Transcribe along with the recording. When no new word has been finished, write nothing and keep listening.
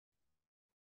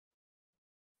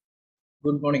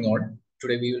Good morning, all.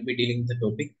 Today we will be dealing with the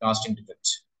topic casting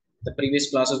defects. The previous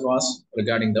classes was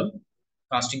regarding the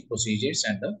casting procedures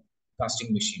and the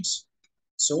casting machines.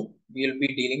 So we will be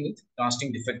dealing with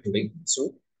casting defect today.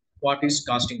 So what is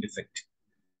casting defect?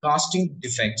 Casting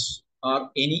defects are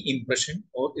any impression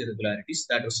or irregularities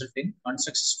that result in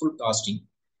unsuccessful casting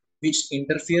which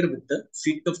interfere with the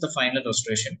fit of the final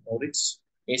restoration or its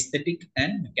aesthetic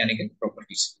and mechanical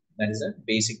properties. That is a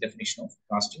basic definition of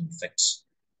casting defects.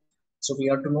 So we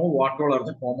have to know what all are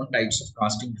the common types of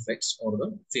casting defects or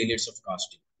the failures of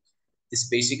casting. This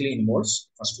basically involves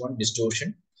first one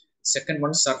distortion, second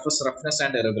one surface roughness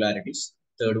and irregularities,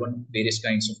 third one various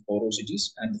kinds of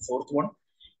porosities, and the fourth one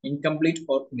incomplete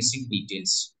or missing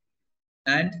details.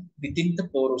 And within the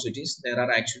porosities, there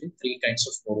are actually three kinds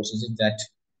of porosity that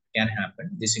can happen.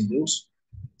 This includes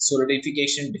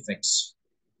solidification defects.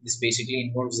 This basically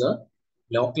involves the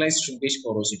localized shrinkage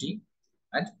porosity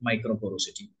and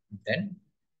microporosity. Then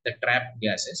the trapped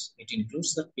gases. It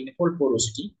includes the pinhole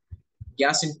porosity,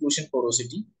 gas inclusion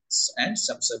porosity, and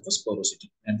subsurface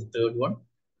porosity. And the third one,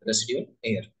 residual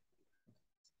air.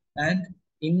 And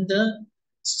in the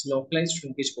localized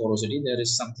shrinkage porosity, there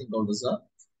is something called as a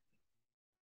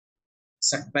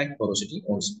suckback porosity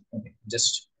also. Okay,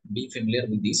 just be familiar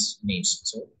with these names.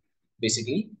 So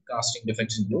basically, casting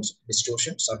defects includes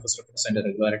distortion, surface roughness and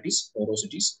irregularities,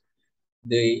 porosities,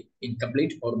 the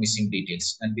incomplete or missing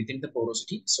details. And within the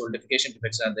porosity, solidification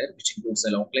defects are there, which includes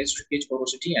the localized shrinkage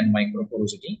porosity and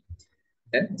microporosity.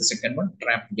 Then the second one,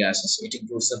 trapped gases. It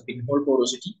includes the pinhole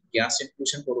porosity, gas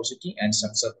inclusion porosity, and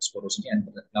subsurface porosity. And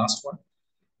the last one,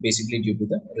 basically due to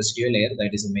the residual air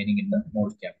that is remaining in the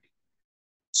mold cavity.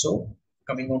 So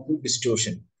coming on to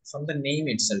distortion. From the name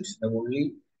itself, the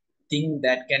only thing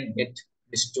that can get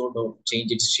distorted or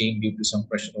change its shape due to some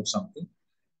pressure or something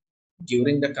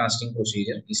during the casting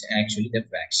procedure is actually the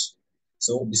wax.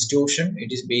 So distortion,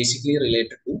 it is basically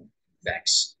related to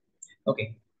wax.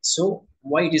 Okay, so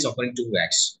why it is occurring to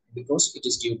wax? Because it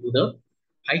is due to the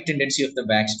high tendency of the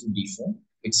wax to deform.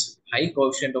 Its high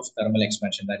coefficient of thermal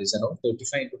expansion, that is around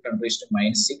 35 into 10 raised to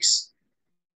minus 6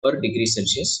 per degree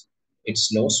Celsius.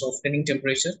 Its low softening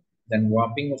temperature, then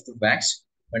warping of the wax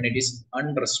when it is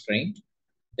unrestrained.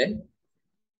 Then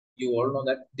you all know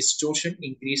that distortion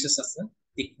increases as the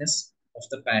thickness of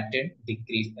the pattern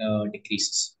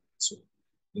decreases. So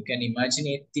you can imagine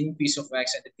a thin piece of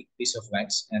wax and a thick piece of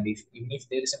wax, and even if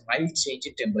there is a mild change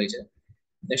in temperature,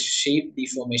 the shape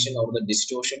deformation or the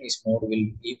distortion is more will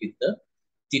be with the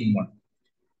thin one.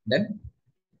 Then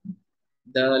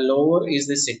the lower is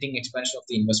the setting expansion of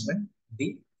the investment,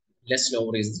 the less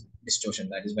lower is distortion.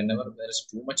 That is, whenever there is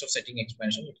too much of setting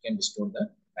expansion, it can distort the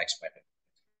wax pattern.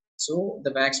 So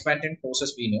the wax pattern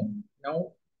process we know.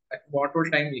 Now, at what all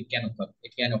time it can occur?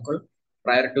 It can occur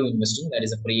prior to investing, that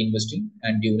is a pre-investing,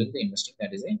 and during the investing,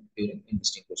 that is a during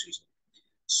investing procedure.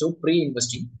 So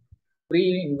pre-investing,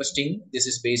 this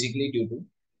is basically due to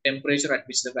temperature at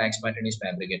which the wax pattern is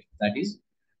fabricated. That is,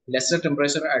 lesser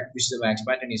temperature at which the wax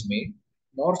pattern is made,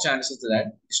 more chances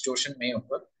that distortion may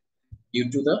occur due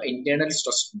to the internal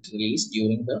stress release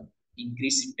during the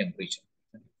increase in temperature.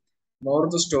 More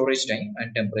the storage time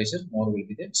and temperature, more will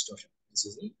be the distortion. This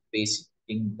is the basic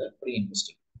thing, the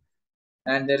pre-investing.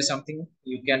 And there is something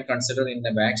you can consider in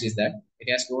the wax is that it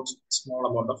has got small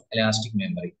amount of elastic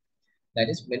memory. That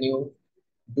is, when you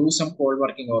do some cold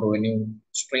working or when you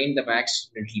strain the wax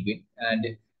a little bit,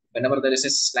 and whenever there is a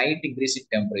slight increase in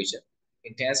temperature,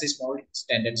 it has a small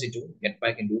tendency to get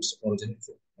back into its original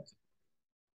form. Okay.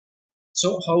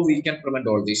 So how we can prevent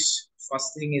all this?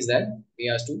 First thing is that we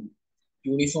have to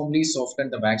uniformly soften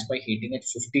the wax by heating at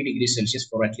 50 degrees Celsius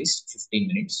for at least 15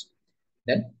 minutes.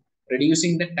 Then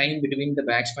reducing the time between the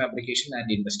wax fabrication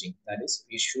and investing. That is,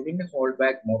 we shouldn't hold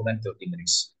back more than 30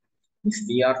 minutes. If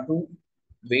we are to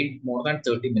wait more than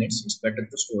 30 minutes, it's better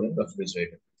to store in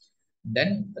refrigerator.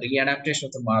 Then readaptation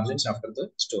of the margins after the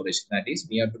storage. That is,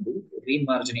 we have to do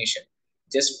remargination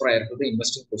just prior to the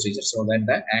investing procedure so that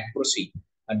the accuracy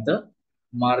at the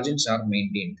margins are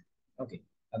maintained. Okay.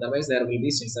 Otherwise, there will be,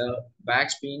 since the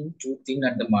wax being too thin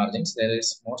at the margins, there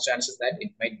is more chances that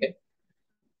it might get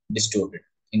distorted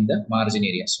in the margin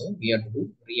area. So we have to do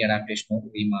readaptation or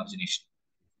remargination.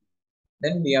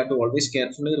 Then we have to always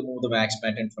carefully remove the wax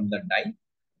pattern from the die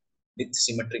with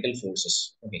symmetrical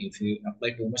forces. Okay, if you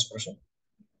apply too much pressure,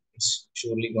 it's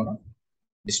surely gonna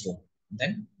distort.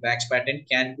 Then wax pattern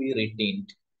can be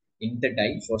retained in the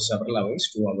die for several hours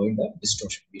to avoid the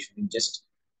distortion. We shouldn't just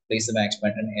place the wax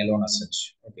pattern alone as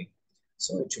such. Okay,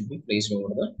 so it should be placed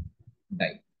over the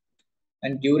die.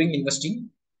 And during investing,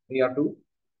 we have to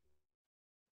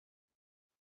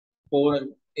pour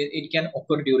it can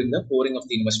occur during the pouring of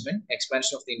the investment,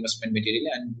 expansion of the investment material,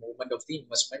 and movement of the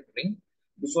investment ring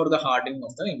before the hardening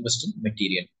of the investing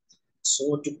material.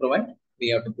 So to prevent, we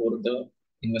have to pour the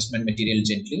investment material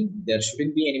gently. There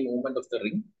shouldn't be any movement of the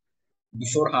ring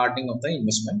before hardening of the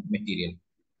investment material.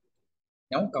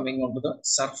 Now coming on to the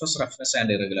surface roughness and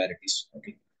irregularities.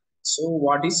 Okay. So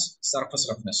what is surface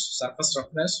roughness? Surface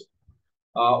roughness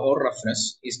or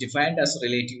roughness is defined as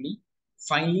relatively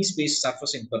finely spaced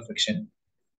surface imperfection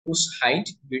whose height,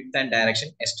 width, and direction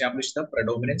establish the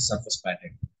predominant surface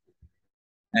pattern.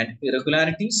 And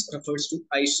irregularities refers to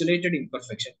isolated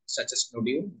imperfection such as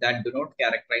nodule that do not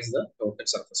characterize the total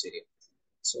surface area.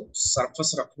 So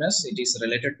surface roughness, it is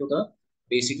related to the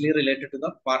basically related to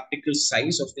the particle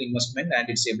size of the investment and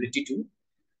its ability to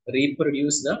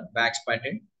reproduce the wax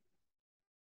pattern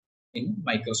in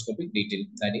microscopic detail.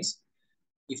 That is,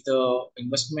 if the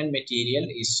investment material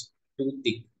is too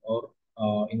thick or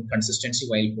in consistency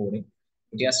while pouring,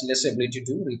 it has less ability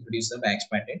to reproduce the wax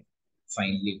pattern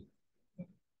finely.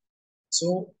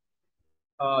 So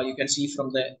you can see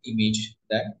from the image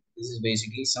that this is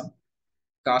basically some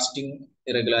casting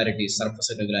irregularities,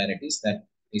 surface irregularities that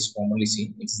is commonly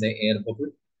seen. It's the air bubble.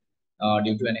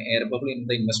 Due to an air bubble in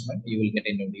the investment, you will get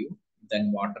a nodule.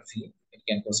 Then water filling, it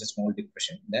can cause a small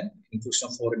depression. Then inclusion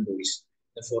of foreign bodies.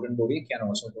 The foreign body can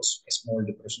also cause a small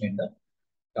depression in the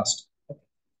casting. Okay.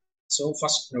 So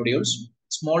first nodules.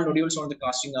 Small nodules on the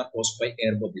casting are caused by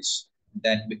air bubbles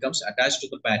that becomes attached to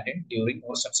the pattern during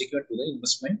or subsequent to the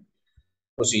investment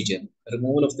procedure.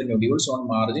 Removal of the nodules on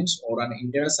margins or an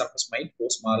internal surface might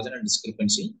cause marginal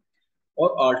discrepancy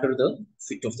or alter the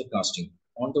fit of the casting.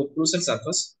 On the occlusal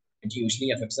surface, it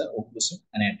usually affects the occlusal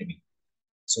anatomy.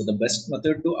 So the best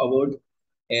method to avoid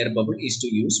air bubble is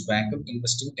to use vacuum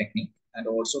investing technique and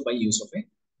also by use of a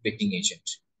wetting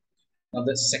agent. Now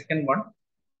the second one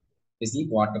is the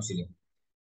water filling.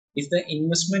 If the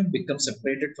investment becomes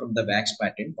separated from the wax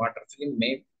pattern, water film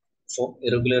may form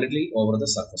irregularly over the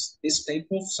surface. This type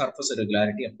of surface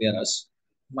irregularity appears as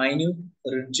minute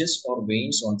ridges or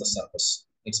veins on the surface.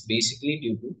 It's basically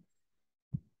due to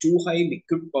too high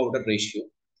liquid powder ratio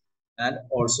and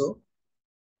also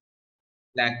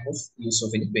lack of use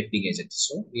of any wetting agent.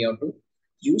 So we have to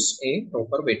use a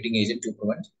proper wetting agent to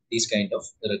prevent this kind of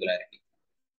irregularity.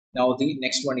 Now the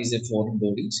next one is the foreign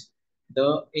bodies.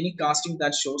 Any casting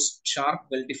that shows sharp,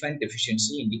 well-defined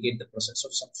deficiency indicate the presence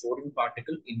of some foreign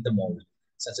particle in the mold,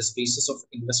 such as pieces of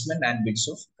investment and bits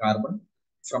of carbon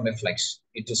from a flux.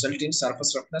 It results in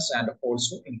surface roughness and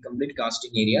also incomplete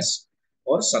casting areas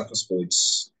or surface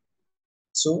voids.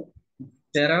 So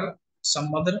there are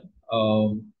some other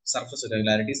surface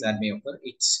irregularities that may occur.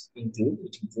 It include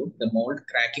the mold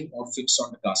cracking or fits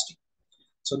on the casting.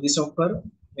 So this occur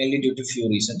mainly due to few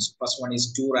reasons. First one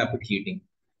is too rapid heating.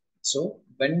 So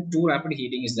when too rapid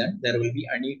heating is done, there will be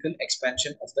unequal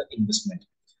expansion of the investment.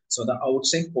 So the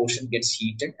outside portion gets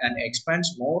heated and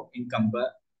expands more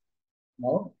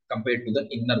compared to the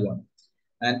inner one.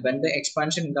 And when the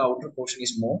expansion in the outer portion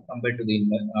is more compared to the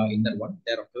inner one,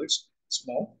 there occurs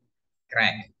small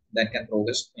crack that can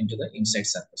progress into the inside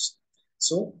surface.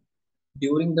 So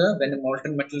during when the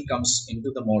molten metal comes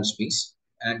into the mold space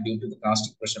and due to the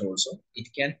casting pressure also,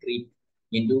 it can creep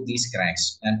into these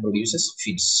cracks and produces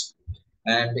fins.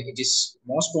 And it is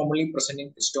most commonly present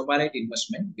in cristobalite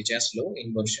investment, which has low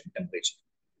inversion temperature.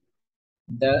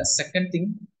 The second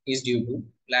thing is due to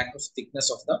lack of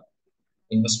thickness of the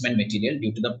investment material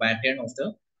due to the pattern of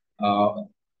the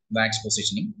wax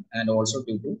positioning and also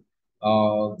due to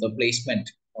the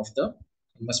placement of the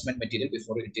investment material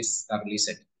before it is thoroughly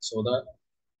set. So the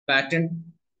pattern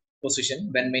position,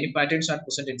 when many patterns are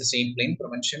present in the same plane,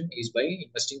 prevention is by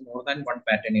investing more than one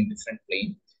pattern in different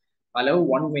plane. Allow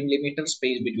 1 millimeter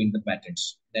space between the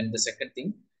patterns. Then the second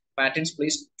thing, patterns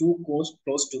placed too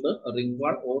close to the ring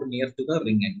wall or near to the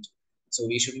ring end. So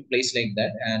we should place like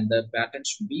that, and the pattern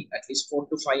should be at least 4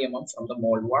 to 5 mm from the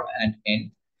mold wall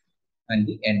and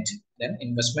the end. Then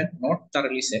investment not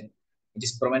thoroughly set. It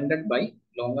is prevented by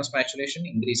longer spatulation,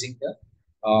 increasing the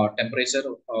temperature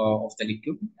of the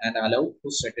liquid and allow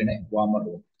to set in a warmer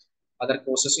room. Other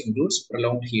causes includes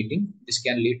prolonged heating. This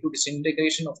can lead to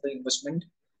disintegration of the investment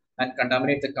and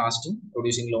contaminate the casting,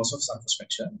 producing loss of surface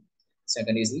texture.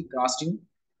 Second is the casting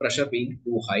pressure being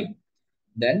too high.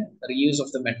 Then reuse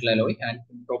of the metal alloy and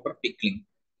improper pickling.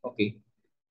 Okay.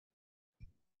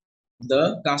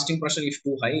 The casting pressure if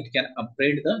too high, it can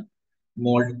abrade the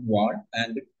mold wall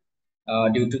and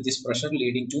due to this pressure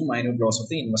leading to minor loss of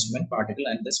the investment particle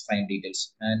and the fine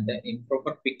details. And the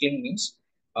improper pickling means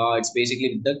it's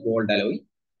basically with the gold alloy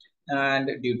and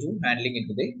due to handling it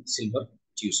with a silver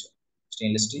tuser,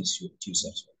 stainless steel tuser.